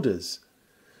officers' orders.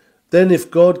 Then if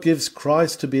God gives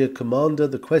Christ to be a commander,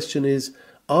 the question is,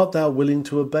 art thou willing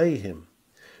to obey him?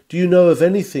 Do you know of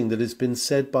anything that has been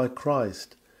said by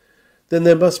Christ? Then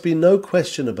there must be no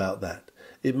question about that.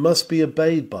 It must be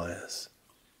obeyed by us.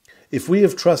 If we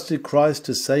have trusted Christ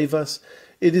to save us,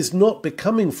 it is not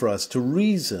becoming for us to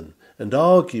reason and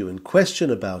argue and question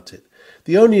about it.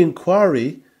 The only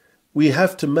inquiry we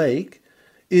have to make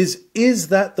is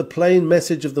that the plain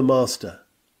message of the Master?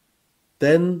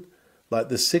 Then, like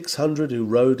the 600 who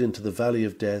rode into the valley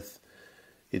of death,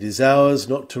 it is ours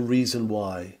not to reason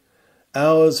why,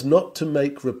 ours not to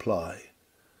make reply,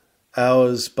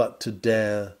 ours but to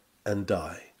dare and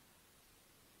die.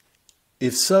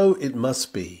 If so, it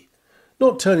must be,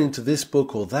 not turning to this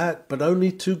book or that, but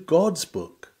only to God's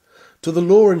book, to the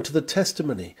law and to the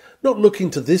testimony, not looking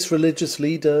to this religious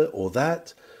leader or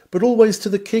that, but always to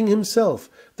the King himself,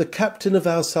 the captain of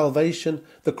our salvation,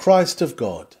 the Christ of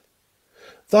God.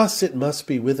 Thus it must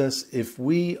be with us if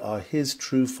we are his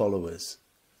true followers.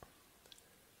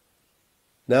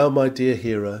 Now, my dear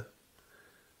hearer,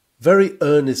 very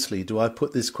earnestly do I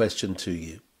put this question to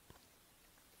you.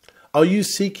 Are you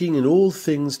seeking in all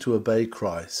things to obey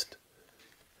Christ?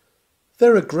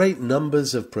 There are great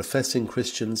numbers of professing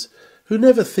Christians who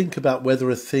never think about whether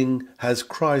a thing has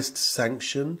Christ's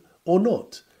sanction or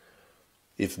not.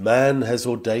 If man has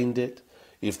ordained it,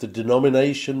 if the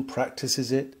denomination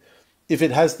practices it, if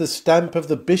it has the stamp of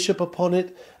the bishop upon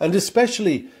it, and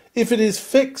especially if it is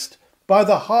fixed by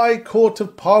the High Court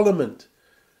of Parliament,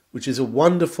 which is a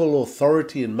wonderful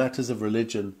authority in matters of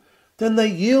religion, then they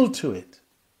yield to it.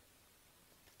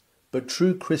 But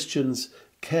true Christians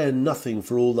care nothing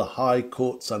for all the high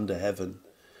courts under heaven.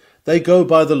 They go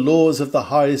by the laws of the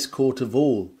highest court of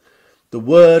all, the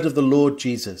word of the Lord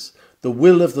Jesus, the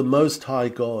will of the Most High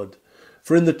God.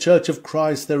 For in the Church of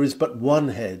Christ there is but one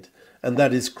head, and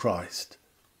that is Christ.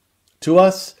 To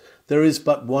us there is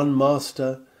but one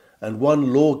Master and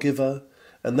one lawgiver,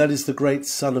 and that is the great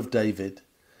Son of David.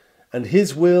 And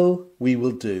his will we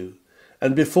will do,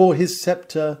 and before his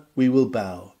sceptre we will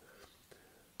bow.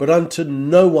 But unto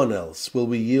no one else will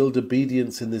we yield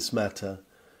obedience in this matter,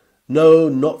 no,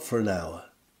 not for an hour.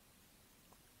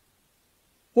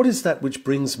 What is that which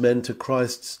brings men to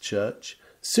Christ's church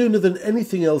sooner than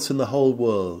anything else in the whole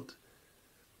world?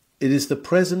 It is the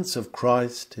presence of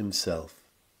Christ himself.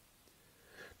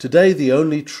 Today the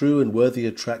only true and worthy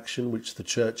attraction which the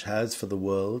church has for the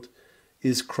world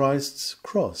is Christ's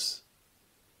cross.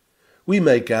 We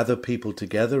may gather people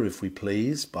together, if we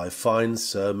please, by fine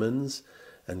sermons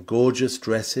and gorgeous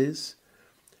dresses.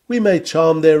 We may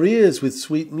charm their ears with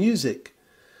sweet music.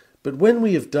 But when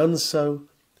we have done so,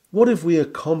 what have we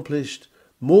accomplished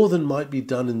more than might be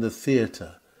done in the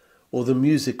theatre or the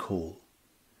music hall?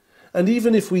 And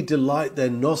even if we delight their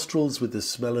nostrils with the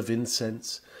smell of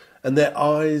incense, and their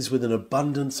eyes with an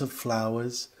abundance of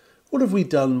flowers, what have we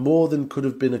done more than could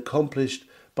have been accomplished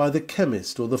by the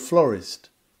chemist or the florist?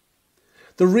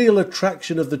 The real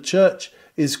attraction of the church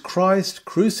is Christ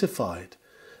crucified,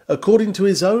 according to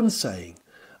his own saying,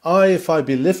 I, if I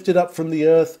be lifted up from the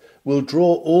earth, will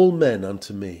draw all men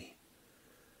unto me.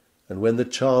 And when the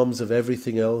charms of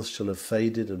everything else shall have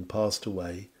faded and passed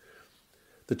away,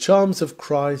 the charms of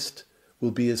Christ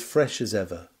will be as fresh as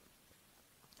ever.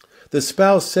 The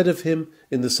spouse said of him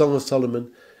in the Song of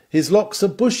Solomon, his locks are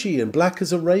bushy and black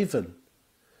as a raven.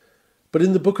 But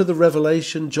in the book of the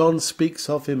Revelation, John speaks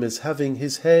of him as having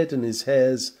his head and his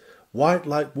hairs white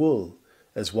like wool,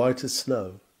 as white as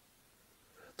snow.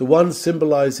 The one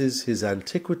symbolizes his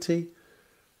antiquity,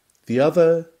 the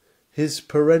other his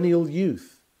perennial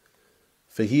youth,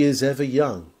 for he is ever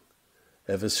young,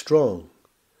 ever strong,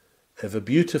 ever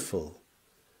beautiful,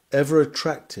 ever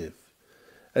attractive,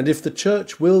 and if the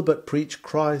church will but preach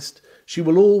Christ, she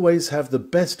will always have the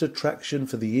best attraction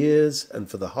for the ears and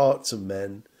for the hearts of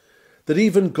men, that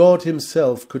even God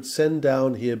himself could send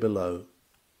down here below.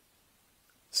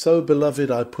 So,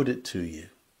 beloved, I put it to you.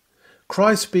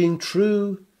 Christ being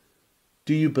true,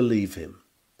 do you believe him?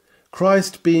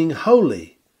 Christ being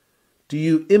holy, do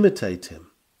you imitate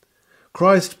him?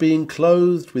 Christ being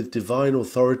clothed with divine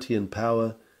authority and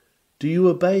power, do you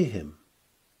obey him?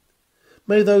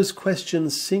 May those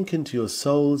questions sink into your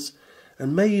souls,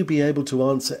 and may you be able to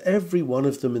answer every one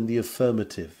of them in the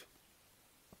affirmative.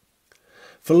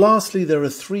 For lastly, there are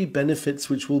 3 benefits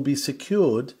which will be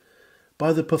secured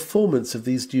by the performance of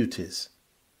these duties.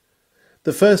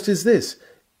 The first is this: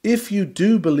 if you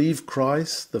do believe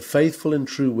Christ, the faithful and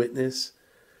true witness,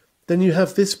 then you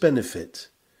have this benefit.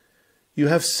 You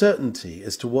have certainty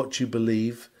as to what you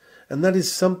believe, and that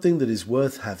is something that is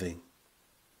worth having.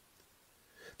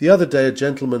 The other day a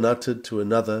gentleman uttered to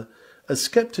another a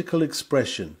sceptical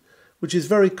expression, which is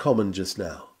very common just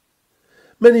now.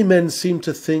 Many men seem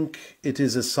to think it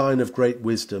is a sign of great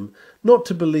wisdom not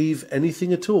to believe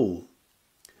anything at all.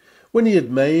 When he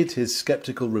had made his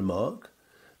sceptical remark,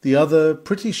 the other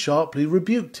pretty sharply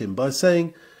rebuked him by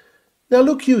saying, "Now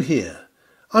look you here,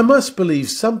 I must believe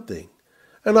something,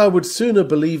 and I would sooner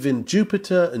believe in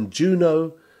Jupiter and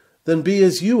Juno than be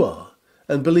as you are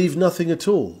and believe nothing at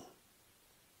all."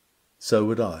 So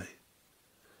would I.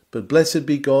 But blessed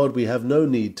be God, we have no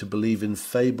need to believe in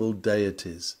fabled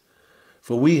deities,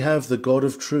 for we have the God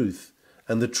of truth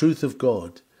and the truth of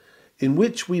God, in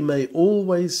which we may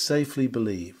always safely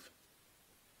believe.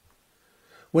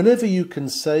 Whenever you can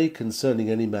say concerning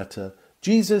any matter,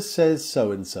 "Jesus says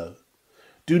so and so,"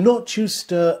 do not you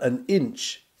stir an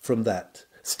inch from that.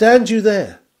 Stand you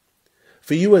there,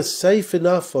 for you are safe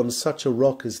enough on such a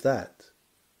rock as that.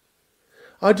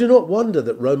 I do not wonder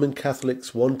that Roman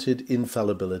Catholics wanted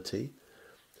infallibility,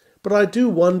 but I do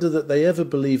wonder that they ever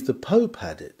believed the Pope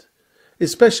had it,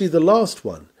 especially the last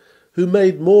one, who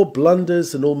made more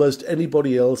blunders than almost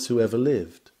anybody else who ever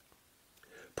lived.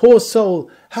 Poor soul,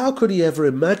 how could he ever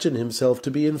imagine himself to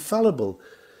be infallible?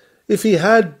 If he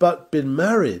had but been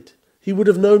married, he would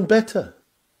have known better.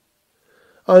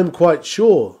 I am quite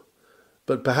sure,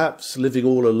 but perhaps living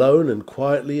all alone and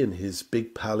quietly in his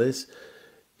big palace,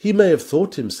 he may have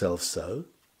thought himself so,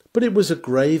 but it was a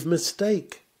grave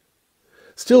mistake.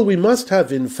 Still, we must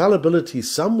have infallibility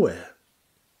somewhere.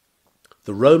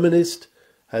 The Romanist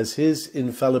has his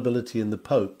infallibility in the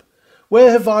Pope.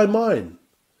 Where have I mine?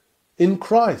 In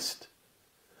Christ.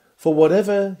 For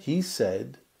whatever he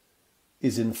said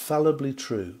is infallibly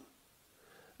true.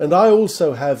 And I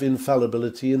also have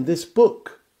infallibility in this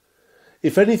book.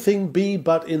 If anything be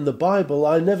but in the Bible,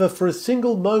 I never for a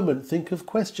single moment think of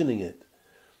questioning it.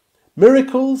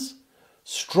 Miracles,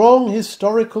 strong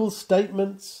historical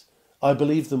statements, I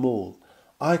believe them all.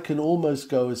 I can almost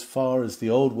go as far as the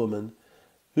old woman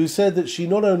who said that she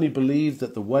not only believed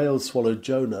that the whale swallowed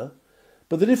Jonah,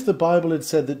 but that if the Bible had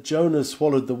said that Jonah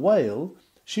swallowed the whale,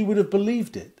 she would have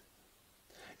believed it.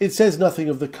 It says nothing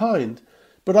of the kind,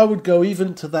 but I would go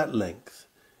even to that length,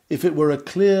 if it were a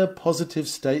clear, positive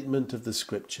statement of the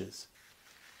Scriptures.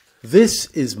 This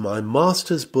is my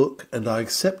master's book, and I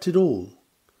accept it all.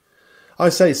 I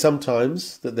say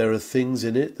sometimes that there are things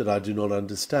in it that I do not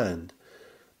understand,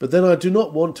 but then I do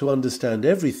not want to understand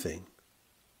everything.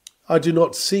 I do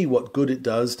not see what good it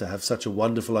does to have such a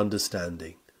wonderful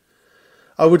understanding.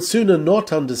 I would sooner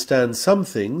not understand some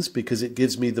things, because it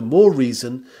gives me the more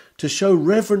reason to show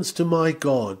reverence to my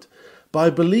God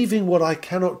by believing what I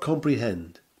cannot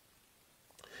comprehend.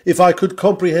 If I could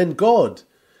comprehend God,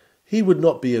 he would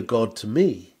not be a God to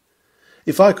me.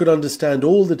 If I could understand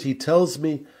all that he tells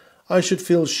me, I should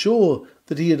feel sure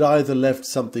that he had either left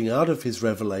something out of his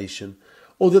revelation,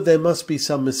 or that there must be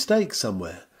some mistake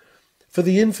somewhere. For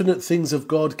the infinite things of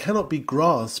God cannot be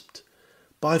grasped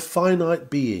by finite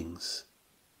beings.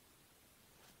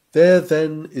 There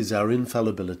then is our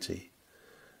infallibility.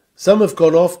 Some have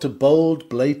gone off to bold,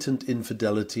 blatant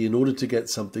infidelity in order to get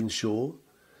something sure,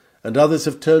 and others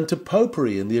have turned to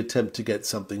popery in the attempt to get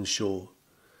something sure.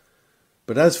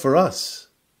 But as for us,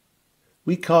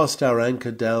 we cast our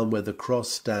anchor down where the cross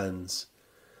stands,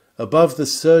 above the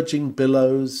surging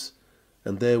billows,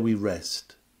 and there we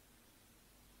rest.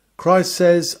 Christ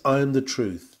says, "I am the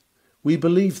truth." We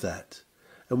believe that,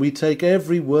 and we take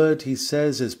every word he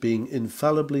says as being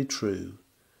infallibly true.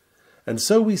 And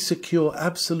so we secure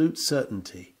absolute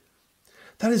certainty.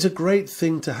 That is a great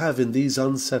thing to have in these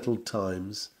unsettled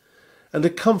times, and a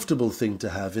comfortable thing to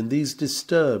have in these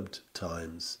disturbed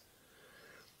times.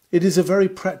 It is a very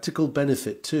practical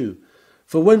benefit too,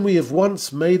 For when we have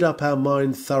once made up our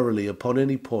mind thoroughly upon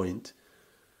any point,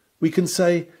 we can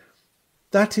say,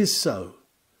 "That is so.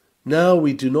 Now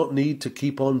we do not need to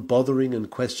keep on bothering and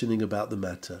questioning about the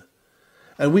matter.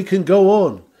 And we can go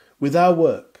on with our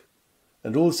work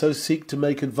and also seek to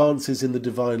make advances in the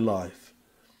divine life."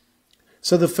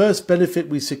 So the first benefit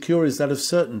we secure is that of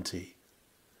certainty.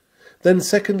 Then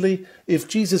secondly, if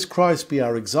Jesus Christ be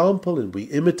our example and we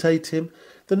imitate him,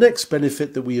 the next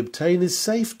benefit that we obtain is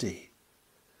safety.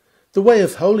 The way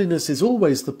of holiness is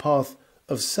always the path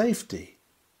of safety.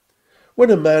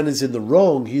 When a man is in the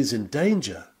wrong, he is in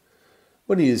danger.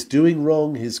 When he is doing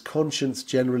wrong, his conscience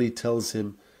generally tells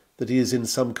him that he is in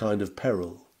some kind of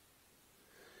peril.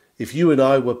 If you and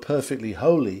I were perfectly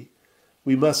holy,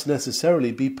 we must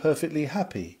necessarily be perfectly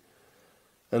happy,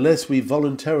 unless we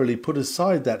voluntarily put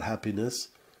aside that happiness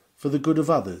for the good of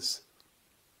others.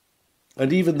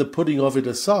 And even the putting of it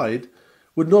aside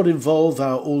would not involve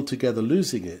our altogether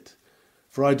losing it,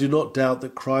 for I do not doubt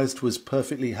that Christ was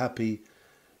perfectly happy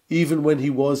even when he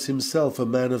was himself a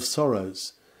man of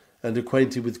sorrows and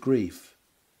acquainted with grief,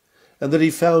 and that he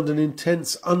found an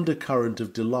intense undercurrent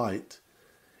of delight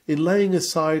in laying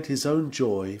aside his own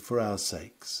joy for our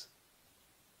sakes.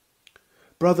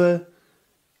 Brother,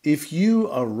 if you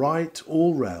are right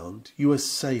all round, you are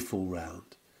safe all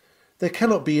round. There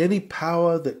cannot be any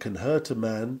power that can hurt a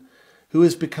man who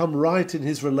has become right in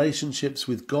his relationships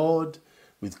with God,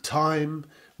 with time,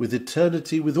 with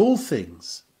eternity, with all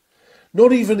things.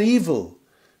 Not even evil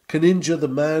can injure the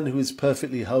man who is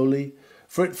perfectly holy,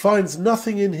 for it finds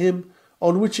nothing in him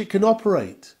on which it can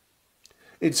operate.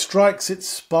 It strikes its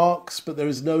sparks, but there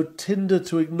is no tinder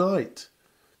to ignite.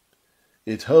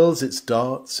 It hurls its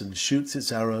darts and shoots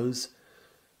its arrows,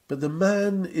 but the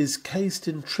man is cased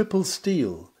in triple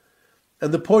steel,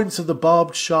 and the points of the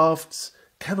barbed shafts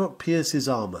cannot pierce his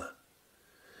armour.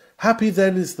 Happy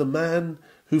then is the man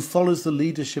who follows the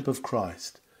leadership of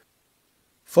Christ.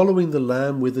 Following the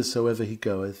Lamb whithersoever he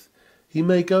goeth, he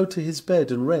may go to his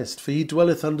bed and rest, for he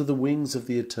dwelleth under the wings of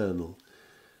the Eternal.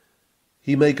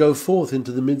 He may go forth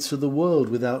into the midst of the world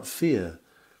without fear,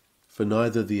 for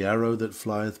neither the arrow that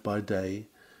flieth by day,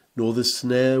 nor the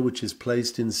snare which is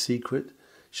placed in secret,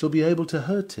 shall be able to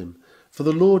hurt him, for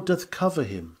the Lord doth cover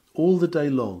him all the day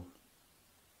long.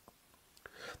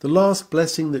 The last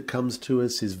blessing that comes to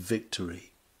us is victory.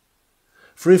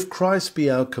 For if Christ be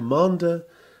our commander,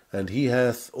 and he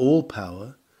hath all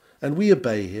power, and we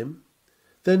obey him,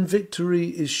 then victory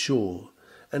is sure,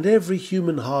 and every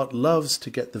human heart loves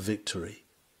to get the victory.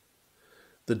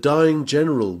 The dying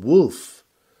general, Wolfe,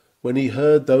 when he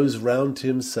heard those round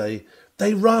him say,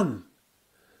 "They run,"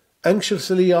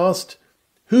 anxiously asked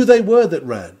who they were that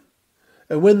ran,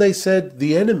 and when they said,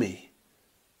 "The enemy,"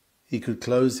 he could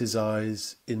close his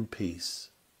eyes in peace.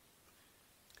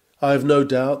 I have no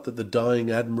doubt that the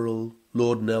dying Admiral,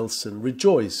 Lord Nelson,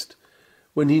 rejoiced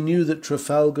when he knew that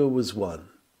Trafalgar was won.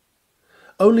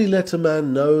 Only let a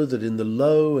man know that in the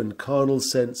low and carnal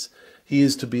sense he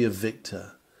is to be a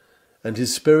victor, and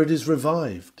his spirit is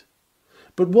revived.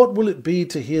 But what will it be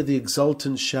to hear the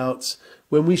exultant shouts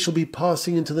when we shall be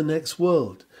passing into the next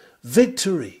world?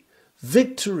 Victory!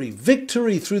 Victory!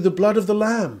 Victory through the blood of the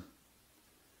Lamb!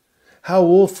 How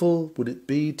awful would it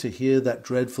be to hear that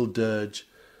dreadful dirge,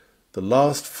 "The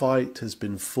last fight has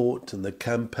been fought and the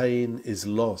campaign is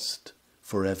lost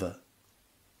forever."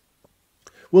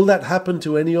 Will that happen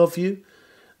to any of you?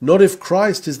 Not if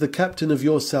Christ is the captain of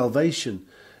your salvation,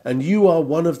 and you are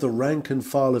one of the rank and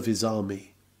file of his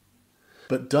army.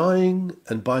 But dying,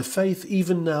 and by faith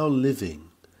even now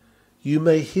living, you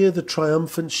may hear the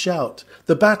triumphant shout,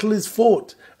 "The battle is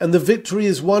fought, and the victory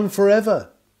is won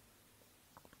forever."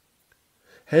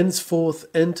 Henceforth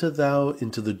enter thou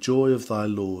into the joy of thy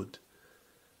Lord,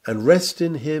 and rest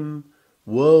in him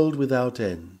world without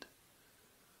end.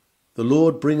 The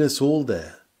Lord bring us all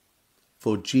there,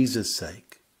 for Jesus'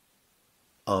 sake.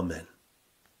 Amen.